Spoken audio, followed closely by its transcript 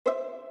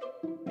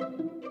Good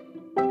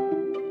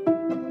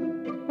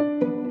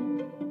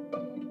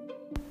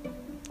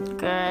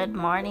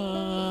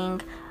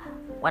morning,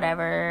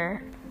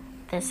 whatever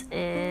this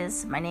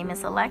is. My name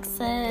is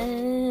Alexis,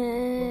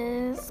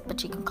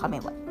 but you can call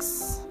me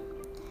Lex.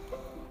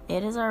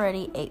 It is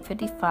already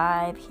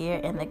 8:55 here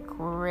in the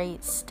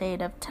great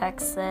state of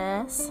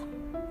Texas.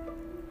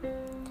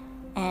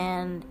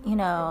 And,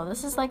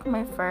 this is like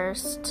my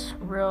first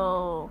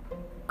real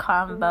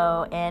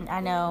combo, and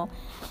I know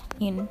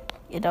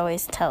it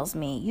always tells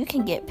me you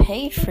can get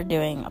paid for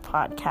doing a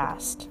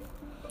podcast.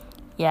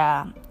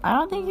 Yeah, I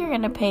don't think you're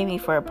going to pay me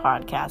for a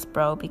podcast,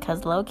 bro,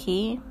 because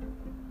low-key,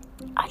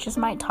 I just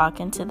might talk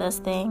into this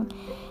thing,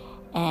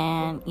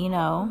 and,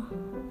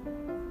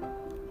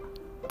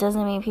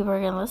 doesn't mean people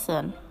are going to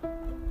listen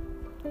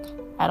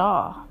at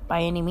all,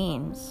 by any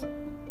means.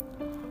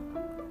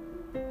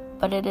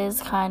 But it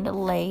is kind of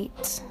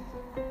late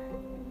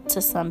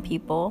to some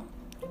people,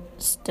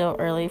 still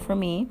early for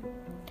me.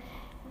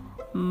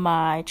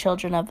 My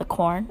children of the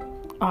corn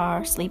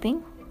are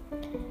sleeping.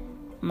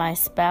 My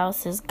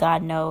spouse is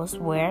God knows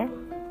where.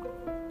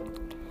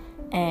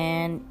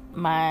 And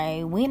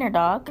my wiener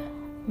dog,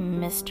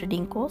 Mr.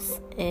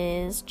 Dinkles,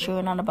 is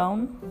chewing on a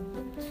bone.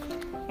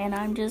 And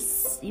I'm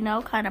just,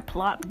 kind of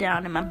plopped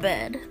down in my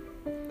bed,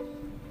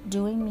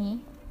 doing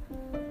me,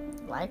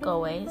 like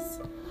always.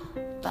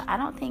 But I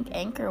don't think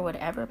Anchor would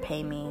ever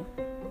pay me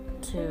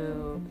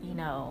to,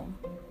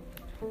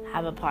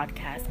 have a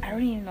podcast. I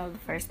don't even know the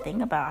first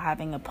thing about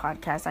having a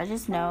podcast. I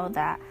just know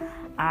that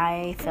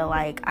I feel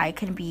like I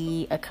can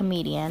be a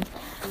comedian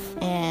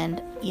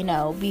and,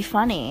 be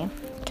funny.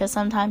 Because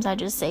sometimes I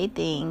just say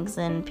things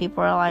and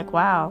people are like,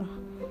 wow,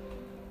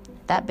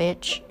 that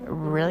bitch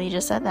really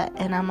just said that.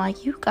 And I'm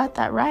like, you got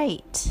that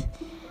right.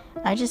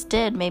 I just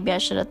did. Maybe I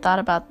should have thought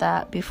about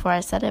that before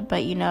I said it.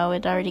 But,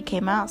 it already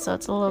came out, so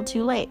it's a little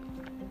too late.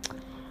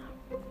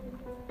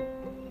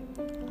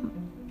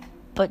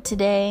 But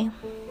today,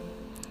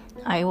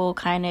 I will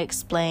kind of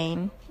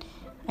explain,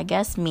 I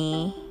guess,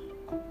 me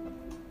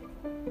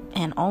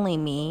and only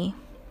me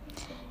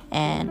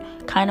and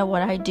kind of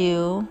what I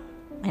do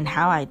and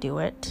how I do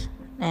it.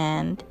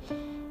 And,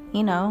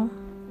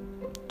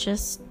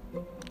 just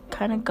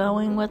kind of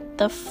going with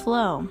the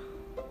flow.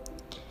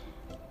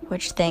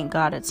 Which, thank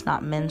God, it's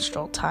not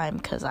menstrual time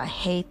because I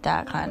hate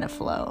that kind of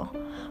flow.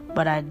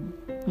 But I'm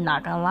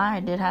not gonna lie, I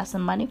did have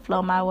some money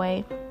flow my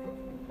way.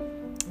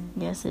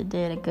 Yes, it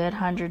did. A good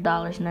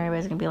 $100. And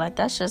everybody's going to be like,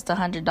 that's just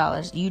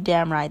 $100. You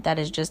damn right. That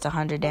is just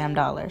 $100 damn.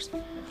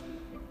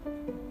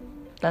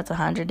 That's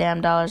 $100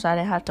 damn I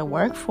didn't have to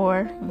work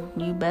for.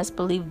 You best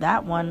believe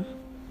that one.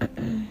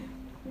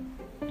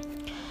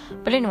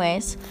 But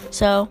anyways,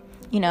 so,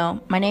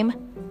 my name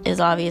is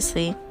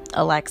obviously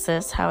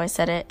Alexis, how I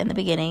said it in the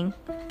beginning.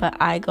 But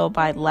I go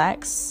by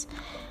Lex.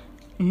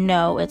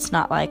 No, it's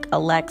not like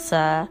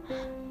Alexa.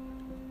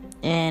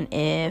 And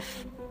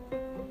if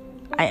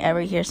I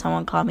ever hear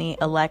someone call me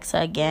Alexa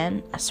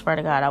again, I swear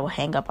to God, I will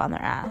hang up on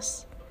their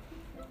ass.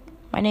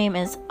 My name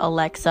is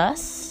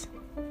Alexis,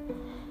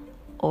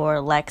 or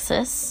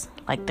Lexus,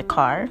 like the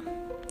car.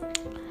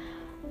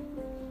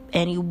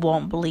 And you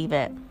won't believe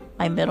it.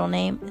 My middle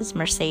name is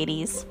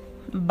Mercedes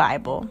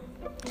Bible.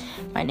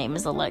 My name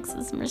is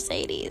Alexis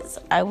Mercedes.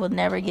 I will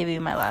never give you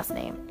my last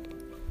name,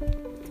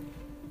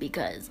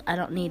 because I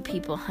don't need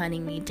people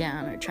hunting me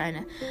down or trying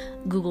to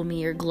Google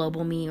me or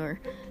global me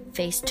or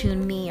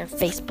Facetune me or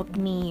Facebook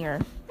me or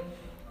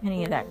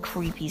any of that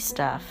creepy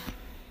stuff.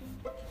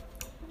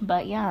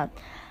 But yeah,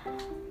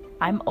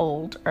 I'm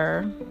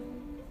older,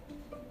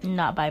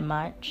 not by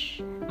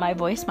much. My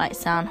voice might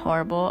sound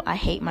horrible. I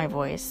hate my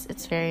voice.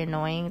 It's very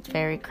annoying. It's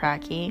very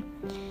cracky.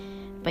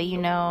 But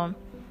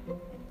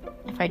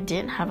if I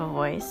didn't have a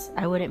voice,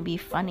 I wouldn't be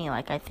funny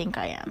like I think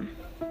I am.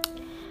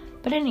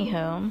 But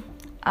anywho,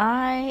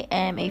 I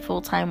am a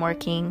full-time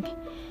working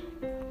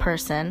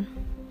person.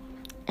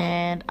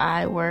 And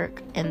I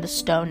work in the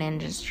stone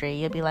industry.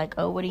 You'll be like,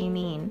 oh, what do you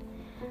mean?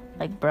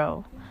 Like,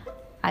 bro,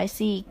 I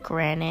see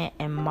granite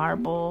and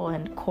marble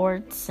and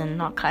quartz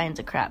and all kinds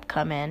of crap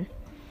come in.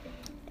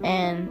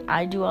 And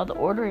I do all the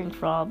ordering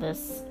for all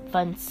this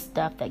fun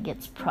stuff that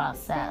gets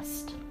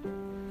processed.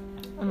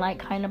 I'm like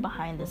kind of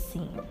behind the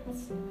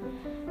scenes.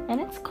 And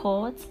it's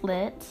cool. It's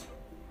lit.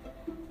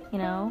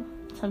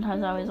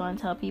 Sometimes I always want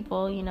to tell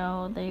people,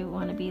 they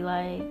want to be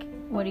like,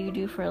 what do you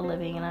do for a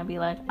living? And I'd be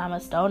like, I'm a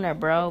stoner,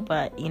 bro.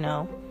 But,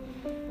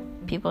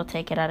 people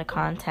take it out of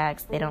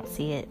context. They don't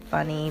see it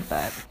funny.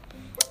 But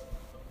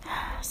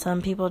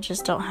some people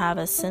just don't have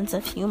a sense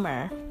of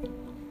humor.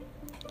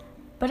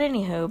 But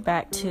anywho,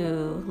 back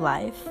to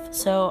life.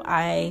 So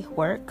I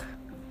work.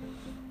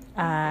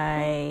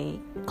 I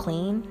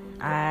clean.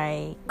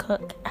 I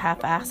cook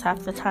half-ass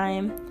half the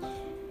time.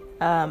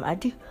 I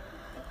do...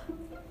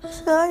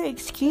 Sorry,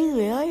 excuse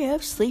me. I am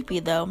sleepy,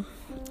 though.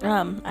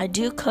 I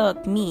do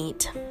cook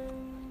meat.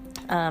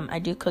 I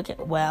do cook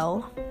it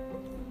well.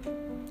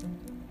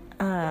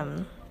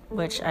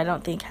 Which I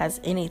don't think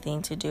has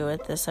anything to do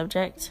with the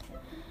subject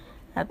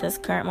at this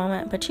current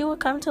moment. But you will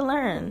come to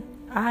learn.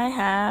 I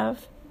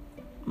have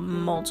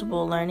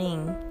multiple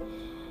learning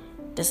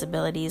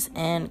disabilities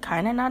and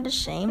kind of not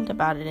ashamed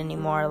about it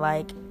anymore.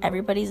 Like,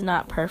 everybody's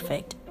not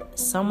perfect.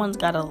 Someone's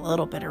got a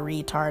little bit of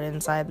retard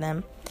inside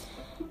them.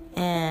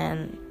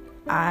 And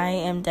I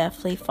am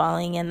definitely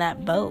falling in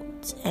that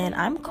boat. And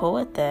I'm cool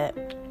with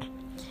it.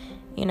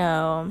 You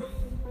know,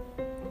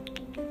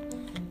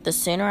 the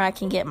sooner I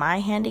can get my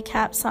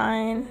handicap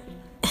sign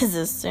is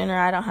the sooner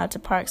I don't have to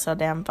park so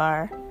damn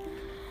far.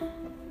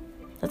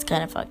 That's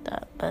kind of fucked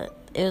up, but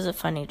it was a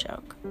funny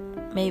joke.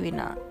 Maybe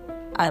not.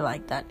 I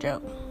like that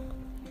joke.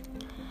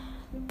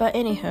 But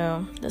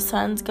anywho, the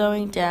sun's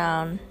going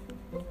down.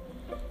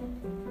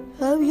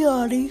 I'm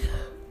yawning.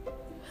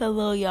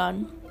 Hello,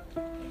 yawn.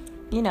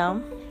 You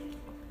know,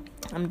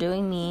 I'm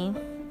doing me.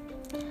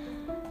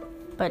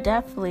 But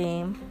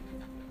definitely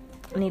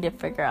need to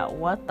figure out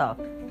what the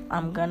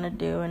I'm gonna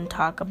do and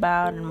talk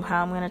about and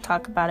how I'm gonna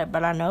talk about it.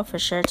 But I know for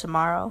sure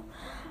tomorrow,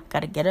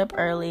 gotta get up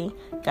early,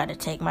 gotta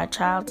take my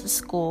child to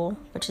school,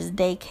 which is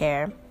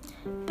daycare.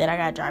 Then I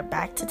gotta drive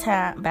back to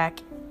town, back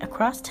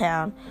across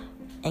town,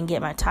 and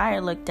get my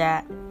tire looked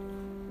at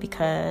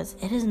because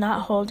it is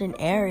not holding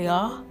air,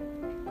 y'all.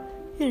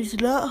 It is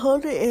not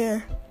holding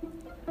air.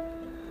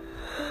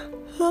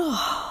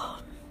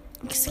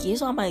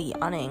 Excuse all my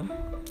yawning.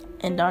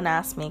 And don't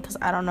ask me because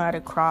I don't know how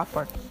to crop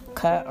or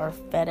cut or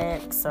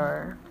FedEx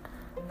or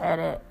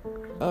edit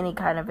any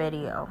kind of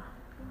video.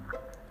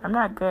 I'm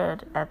not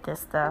good at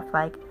this stuff.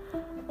 Like,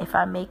 if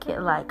I make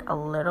it like a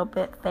little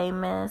bit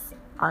famous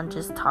on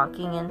just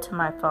talking into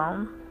my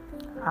phone,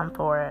 I'm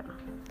for it.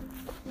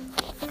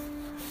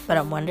 But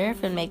I wonder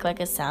if it'd make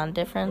like a sound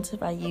difference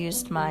if I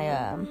used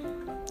my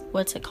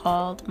what's it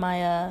called?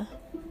 My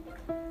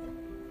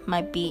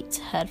Beats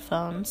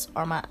headphones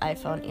or my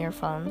iPhone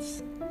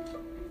earphones.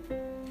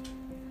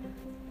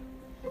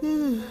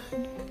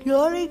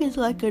 Yawning is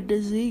like a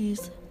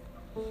disease.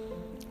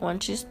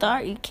 Once you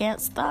start, you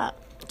can't stop.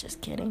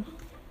 Just kidding.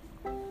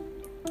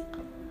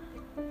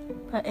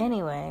 But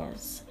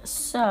anyways,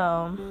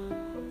 so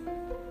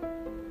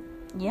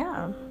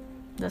yeah,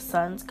 the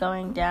sun's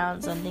going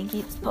down. Something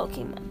keeps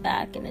poking my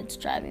back and it's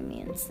driving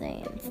me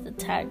insane. It's the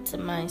tag to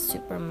my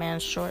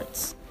Superman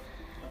shorts.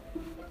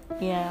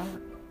 Yeah,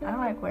 I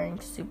like wearing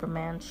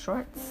Superman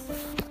shorts.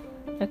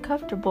 They're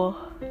comfortable.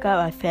 Got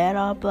my fan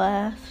on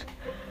blast.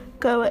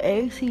 Got my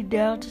AC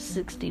down to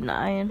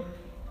 69.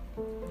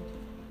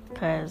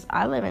 Because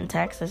I live in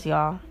Texas,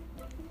 y'all.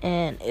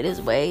 And it is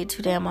way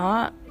too damn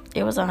hot.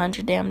 It was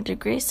 100 damn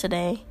degrees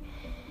today.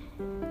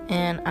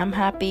 And I'm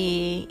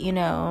happy, you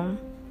know,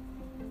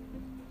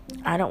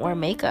 I don't wear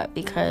makeup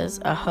because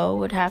a hoe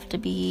would have to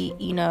be,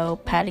 you know,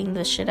 patting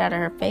the shit out of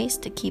her face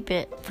to keep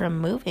it from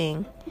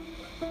moving.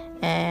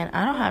 And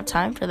I don't have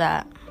time for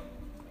that.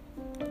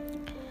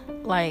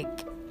 Like,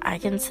 I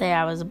can say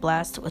I was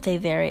blessed with a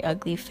very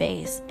ugly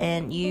face.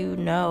 And you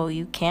know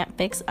you can't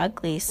fix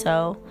ugly,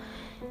 so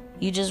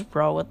you just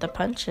roll with the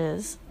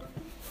punches.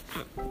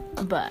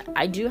 But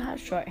I do have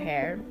short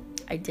hair.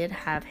 I did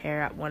have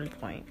hair at one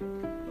point.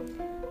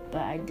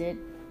 But I did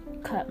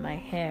cut my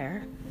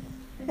hair.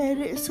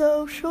 And it's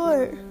so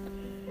short.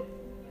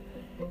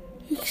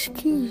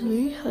 Excuse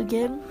me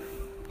again.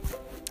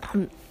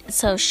 It's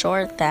so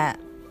short that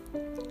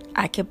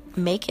I could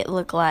make it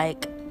look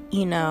like,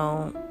 you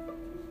know,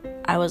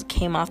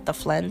 came off the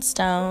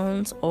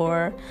Flintstones,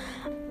 or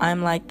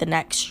I'm like the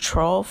next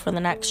troll for the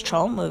next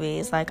troll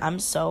movies. Like, I'm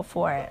so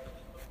for it.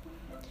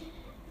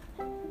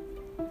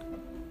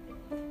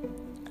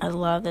 I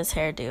love this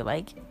hairdo.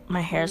 Like, my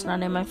hair's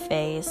not in my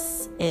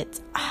face. It's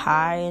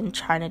high and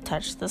trying to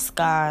touch the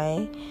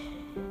sky.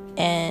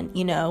 And,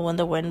 you know, when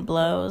the wind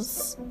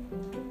blows,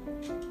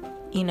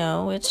 you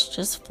know, it's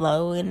just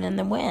flowing in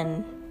the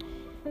wind.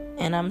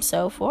 And I'm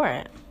so for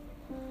it.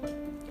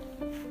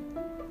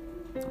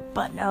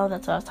 But no,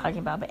 that's what I was talking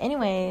about. But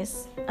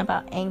anyways,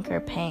 about Anchor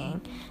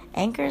paying.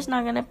 Anchor's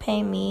not going to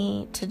pay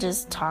me to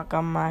just talk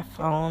on my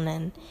phone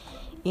and,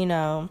 you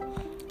know,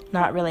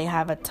 not really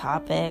have a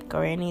topic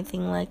or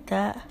anything like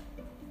that.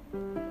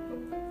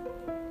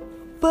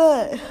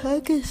 But I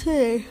can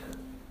say,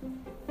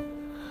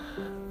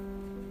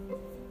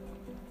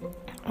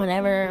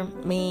 whenever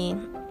me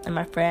and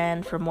my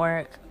friend from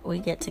work, we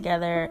get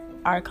together,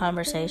 our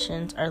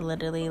conversations are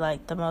literally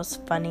like the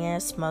most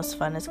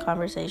funnest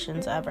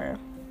conversations ever.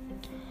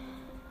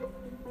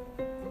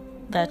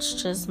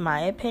 That's just my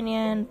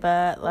opinion,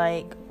 but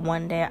like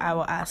one day I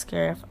will ask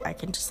her if I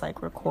can just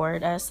like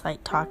record us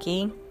like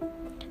talking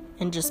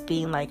and just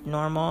being like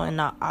normal and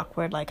not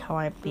awkward like how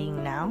I'm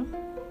being now.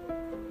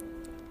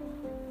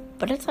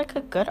 But it's like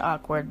a good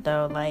awkward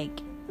though. Like,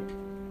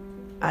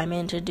 I'm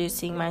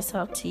introducing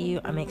myself to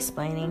you. I'm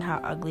explaining how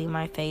ugly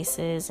my face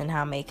is and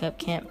how makeup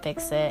can't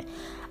fix it.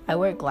 I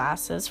wear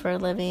glasses for a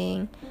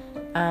living.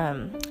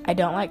 I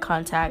don't like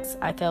contacts.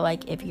 I feel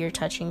like if you're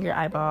touching your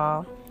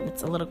eyeball,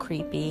 it's a little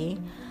creepy.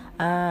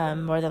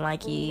 More than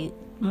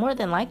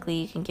likely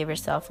you can give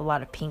yourself a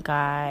lot of pink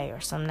eye or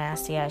some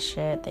nasty ass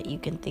shit that you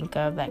can think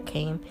of that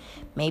came,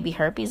 maybe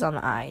herpes on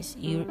the eyes.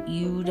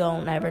 You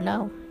don't ever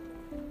know.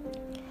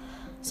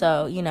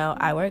 So,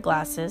 I wear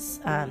glasses.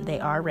 They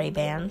are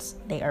Ray-Bans.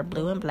 They are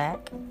blue and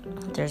black.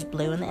 There's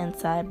blue on the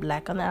inside,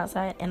 black on the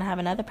outside. And I have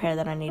another pair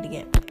that I need to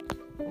get.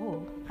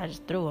 Ooh, I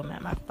just threw them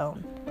at my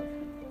phone.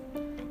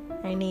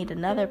 I need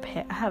another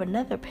pair. I have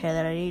another pair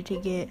that I need to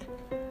get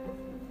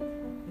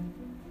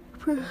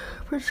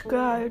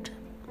prescribed.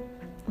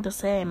 The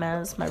same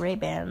as my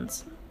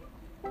Ray-Bans.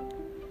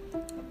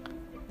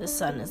 The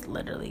sun is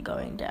literally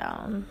going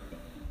down.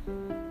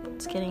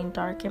 It's getting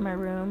dark in my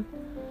room.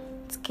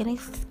 It's getting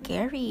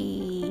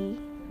scary.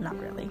 Not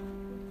really.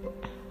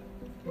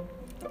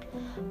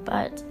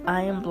 But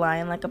I am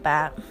blind like a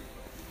bat.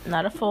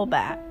 Not a full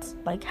bat.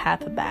 Like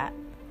half a bat.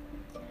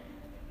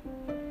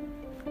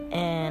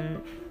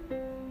 And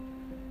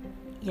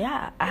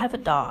yeah, I have a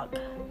dog.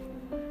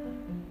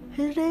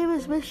 His name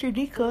is Mr.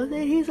 Nico, and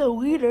he's a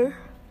wiener.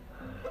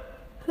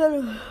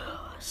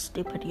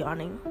 Stupid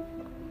yawning.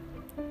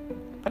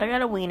 But I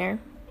got a wiener.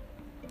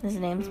 His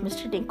name's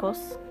Mr.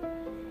 Dinkles.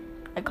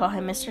 I call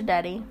him Mr.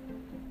 Daddy.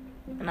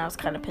 And I was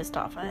kind of pissed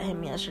off at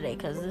him yesterday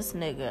because this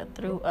nigga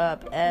threw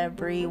up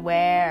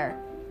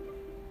everywhere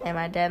in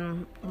my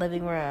den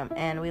living room.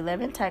 And we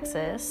live in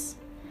Texas.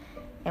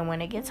 And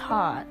when it gets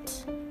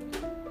hot,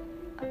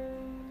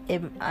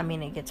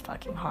 it gets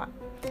fucking hot.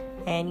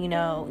 And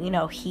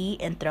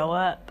heat and throw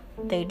up,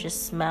 they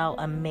just smell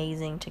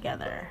amazing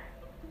together.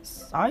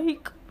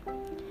 Psych.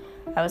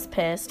 I was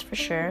pissed for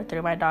sure.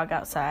 Threw my dog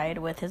outside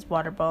with his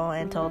water bowl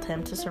and told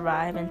him to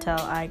survive until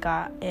I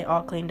got it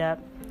all cleaned up.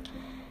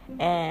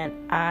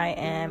 And I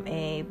am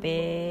a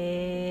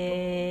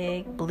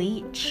big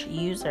bleach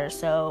user.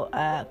 So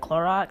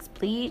Clorox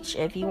bleach,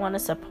 if you want to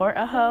support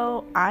a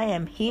hoe, I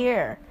am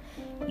here.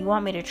 You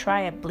want me to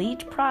try a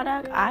bleach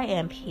product? I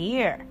am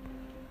here.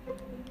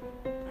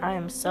 I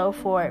am so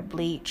for it,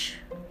 bleach.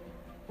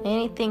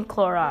 Anything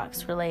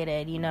Clorox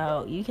related,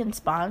 you can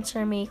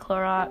sponsor me,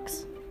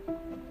 Clorox.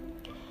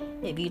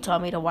 If you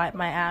told me to wipe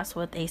my ass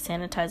with a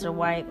sanitizer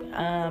wipe,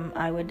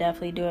 I would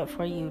definitely do it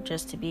for you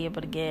just to be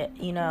able to get,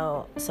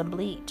 some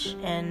bleach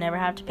and never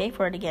have to pay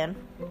for it again.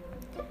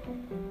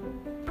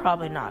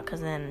 Probably not,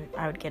 because then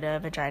I would get a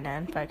vagina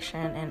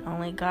infection, and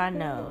only God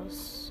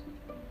knows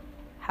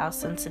how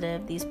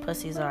sensitive these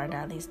pussies are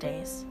now these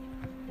days.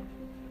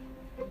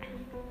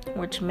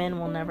 Which men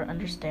will never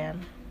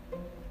understand.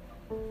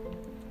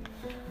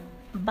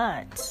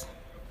 But,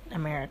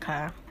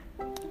 America,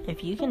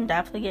 if you can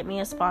definitely get me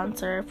a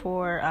sponsor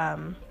for,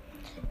 some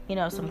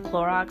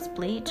Clorox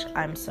bleach,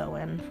 I'm so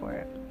in for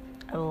it.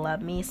 I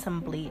love me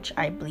some bleach.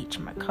 I bleach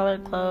my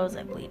colored clothes.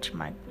 I bleach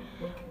my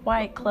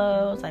white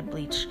clothes. I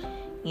bleach,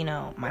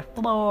 my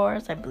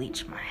floors. I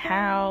bleach my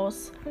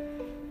house.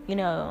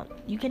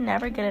 You can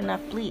never get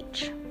enough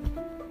bleach.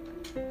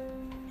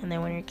 And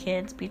then when your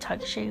kids be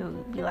talking shit, you'll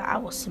be like, I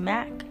will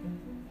smack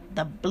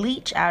the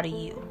bleach out of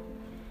you.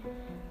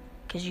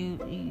 Because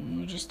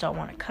you just don't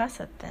want to cuss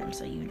at them.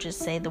 So you just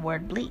say the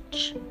word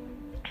bleach.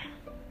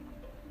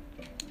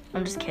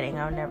 I'm just kidding.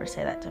 I would never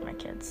say that to my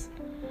kids.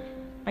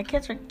 My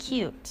kids are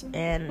cute.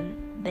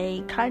 And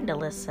they kind of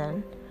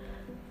listen.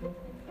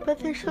 But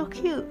they're so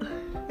cute.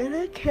 And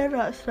I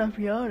cannot stop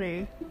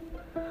yawning.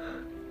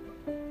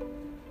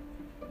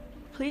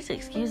 Please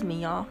excuse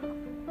me, y'all.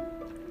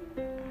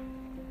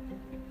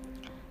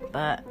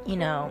 But,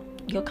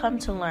 you'll come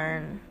to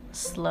learn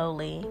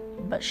slowly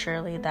but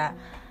surely that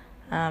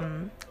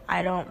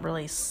I don't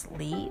really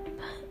sleep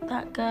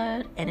that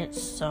good, and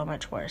it's so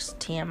much worse.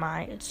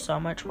 TMI, it's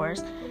so much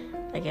worse.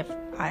 Like, if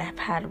I have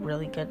had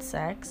really good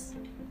sex,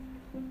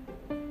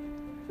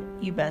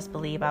 you best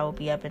believe I will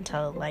be up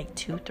until like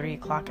 2-3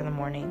 o'clock in the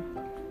morning.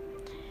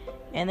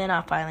 And then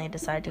I'll finally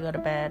decide to go to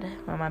bed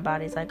when my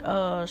body's like,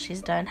 oh,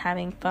 she's done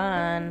having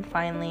fun.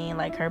 Finally,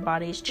 like, her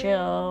body's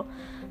chill.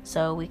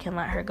 So we can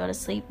let her go to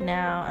sleep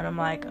now. And I'm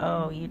like,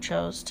 oh, you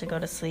chose to go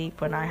to sleep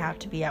when I have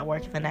to be at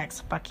work in the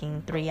next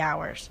fucking 3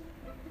 hours.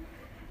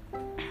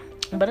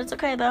 But it's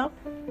okay, though.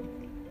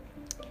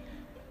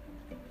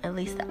 At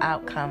least the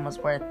outcome was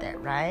worth it,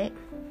 right?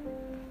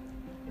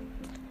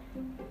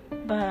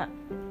 But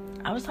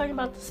I was talking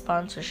about the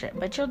sponsorship.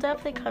 But you'll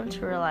definitely come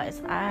to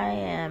realize I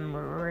am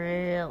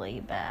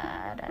really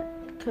bad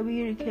at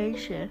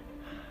communication.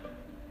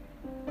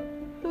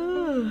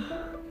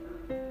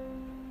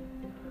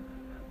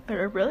 But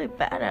I'm really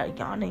bad at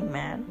yawning,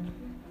 man.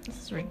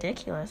 This is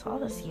ridiculous. All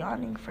this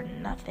yawning for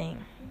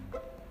nothing.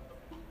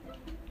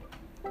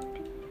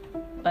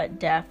 But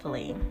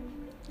definitely,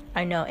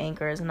 I know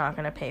Anchor is not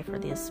going to pay for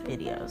these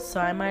videos.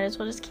 So I might as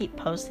well just keep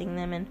posting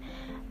them and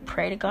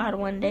pray to God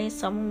one day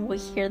someone will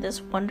hear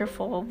this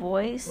wonderful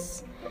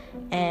voice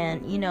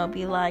and,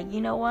 be like,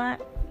 you know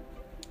what?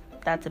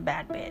 That's a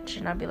bad bitch.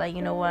 And I'll be like,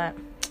 you know what?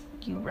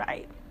 You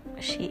right.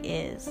 She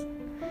is.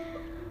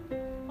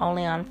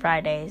 Only on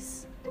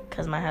Fridays.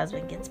 Because my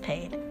husband gets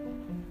paid.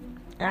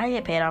 And I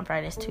get paid on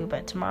Fridays too,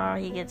 but tomorrow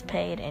he gets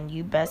paid, and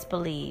you best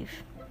believe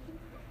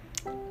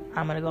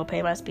I'm going to go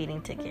pay my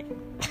speeding ticket.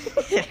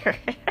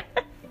 I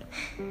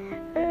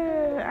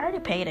already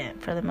paid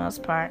it for the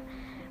most part.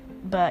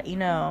 But,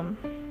 I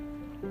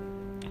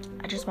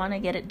just want to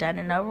get it done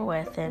and over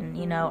with.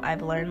 And,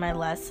 I've learned my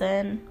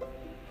lesson.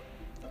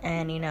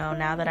 And,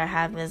 now that I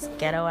have this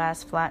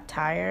ghetto-ass flat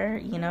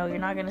tire, you're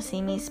not going to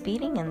see me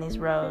speeding in these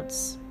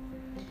roads.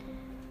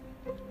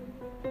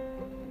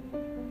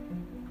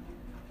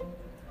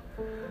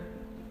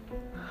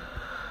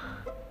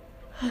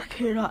 I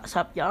cannot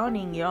stop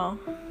yawning, y'all.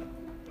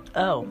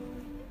 Oh.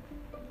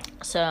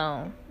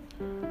 So,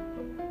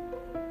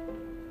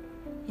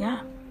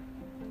 yeah.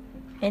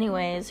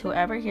 Anyways,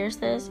 whoever hears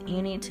this,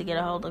 you need to get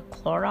a hold of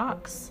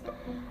Clorox,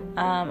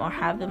 or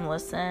have them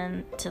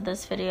listen to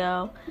this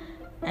video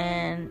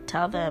and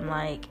tell them,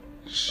 like,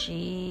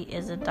 she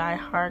is a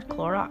diehard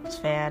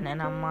Clorox fan.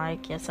 And I'm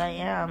like, yes, I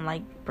am.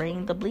 Like,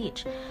 bring the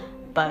bleach.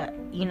 But,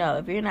 if you're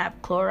going to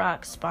have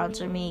Clorox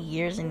sponsor me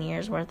years and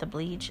years worth of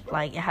bleach,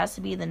 like, it has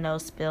to be the no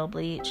spill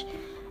bleach.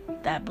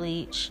 That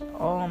bleach,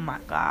 oh my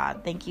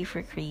God, thank you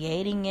for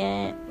creating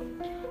it.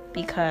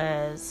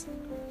 Because,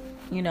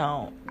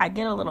 I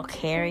get a little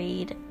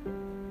carried,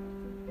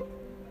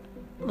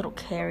 a little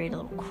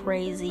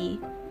crazy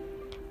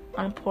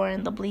on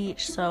pouring the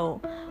bleach. So,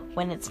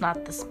 when it's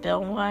not the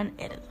spill one,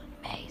 it is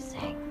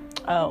amazing.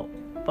 Oh,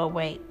 but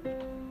wait.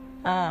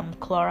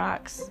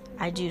 Clorox,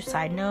 I do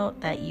side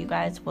note that you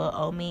guys will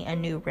owe me a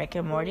new Rick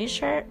and Morty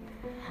shirt,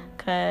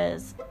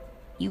 because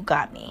you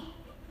got me.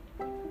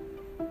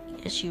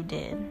 Yes, you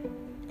did.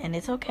 And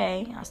it's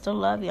okay. I still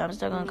love you. I'm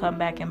still gonna come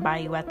back and buy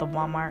you at the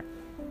Walmart.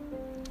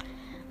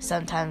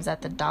 Sometimes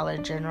at the Dollar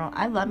General.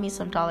 I love me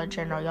some Dollar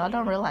General. Y'all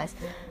don't realize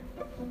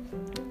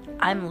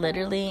I'm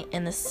literally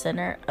in the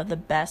center of the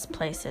best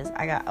places.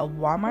 I got a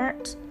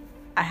Walmart.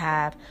 I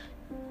have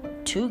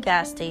 2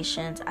 gas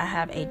stations. I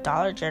have a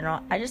Dollar General.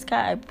 I just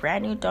got a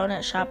brand new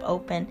donut shop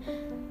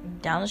open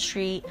down the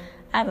street.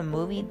 I have a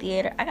movie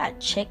theater. I got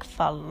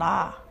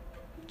Chick-fil-A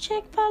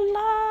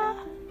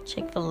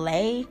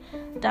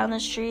down the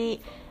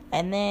street.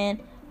 And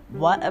then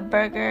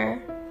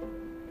Whataburger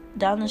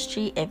down the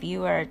street. If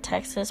you are a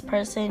Texas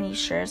person, you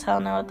sure as hell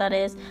know what that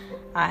is.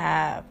 I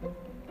have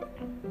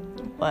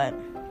what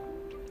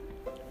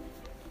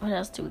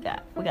else do we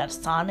got? We got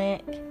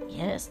Sonic.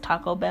 Yes,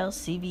 Taco Bell,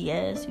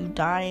 CVS. You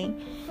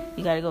dying?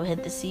 You gotta go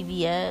hit the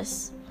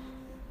CVS.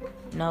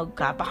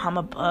 Got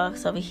Bahama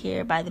Bucks over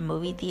here by the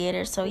movie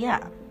theater. So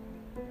yeah,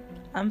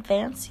 I'm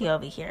fancy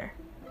over here.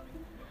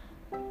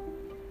 Oh,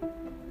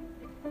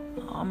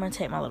 I'm gonna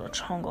take my little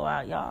chongo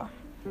out, y'all.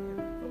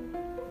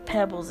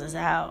 Pebbles is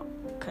out,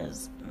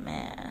 cause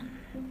man,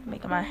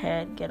 making my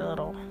head get a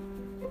little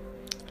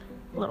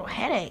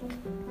headache.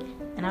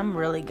 And I'm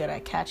really good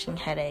at catching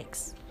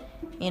headaches.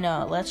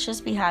 Let's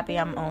just be happy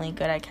I'm only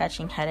good at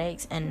catching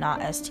headaches and not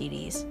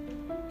STDs.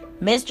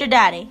 Mr.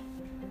 Daddy.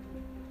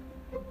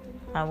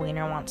 My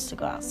wiener wants to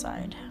go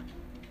outside.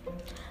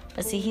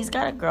 But see, he's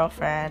got a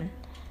girlfriend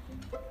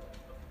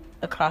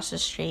across the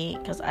street,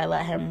 because I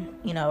let him,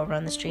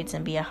 run the streets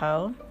and be a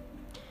hoe.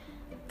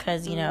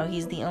 Because,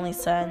 he's the only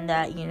son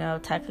that,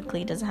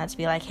 technically doesn't have to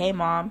be like, hey,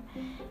 Mom,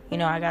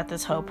 I got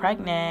this hoe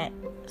pregnant,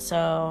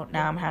 so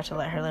now I'm going to have to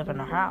let her live in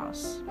our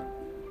house.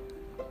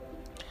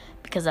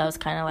 Because that was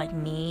kind of like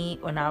me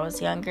when I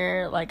was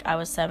younger. Like, I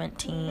was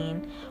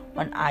 17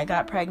 when I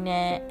got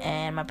pregnant,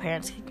 and my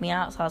parents kicked me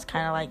out. So I was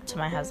kind of like to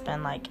my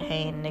husband, like,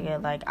 hey,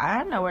 nigga, like, I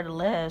have nowhere to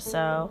live.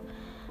 So,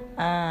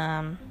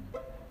 yeah,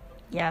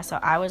 so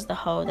I was the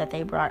hoe that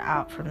they brought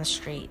out from the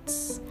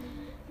streets.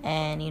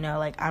 And,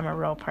 like, I'm a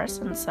real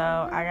person, so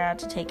I got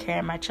to take care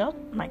of my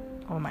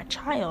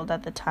child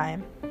at the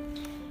time.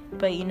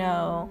 But,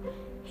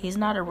 he's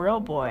not a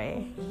real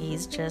boy.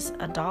 He's just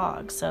a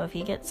dog. So if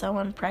he gets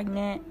someone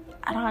pregnant,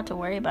 I don't have to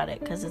worry about it,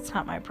 because it's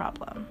not my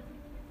problem.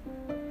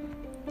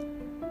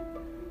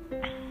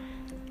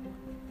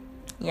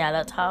 Yeah,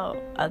 that's how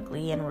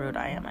ugly and rude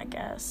I am, I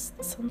guess.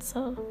 It sounds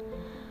so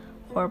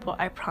horrible,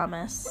 I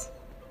promise.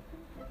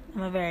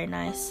 I'm a very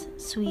nice,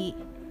 sweet,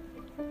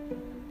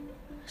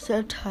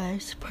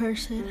 sometimes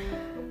person.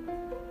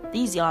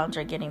 These yawns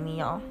are getting me,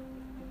 y'all.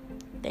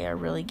 They are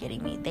really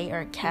getting me. They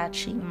are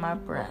catching my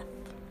breath.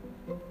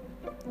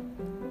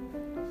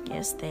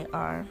 Yes, they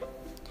are.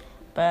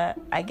 But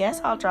I guess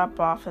I'll drop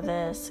off of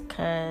this,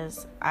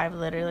 because I've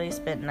literally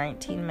spent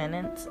 19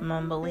 minutes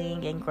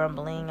mumbling and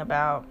grumbling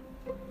about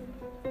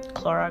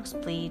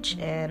Clorox bleach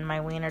and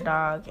my wiener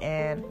dog,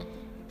 and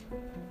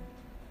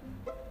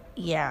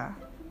yeah.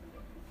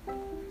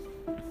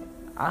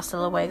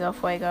 Hasta luego,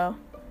 fuego.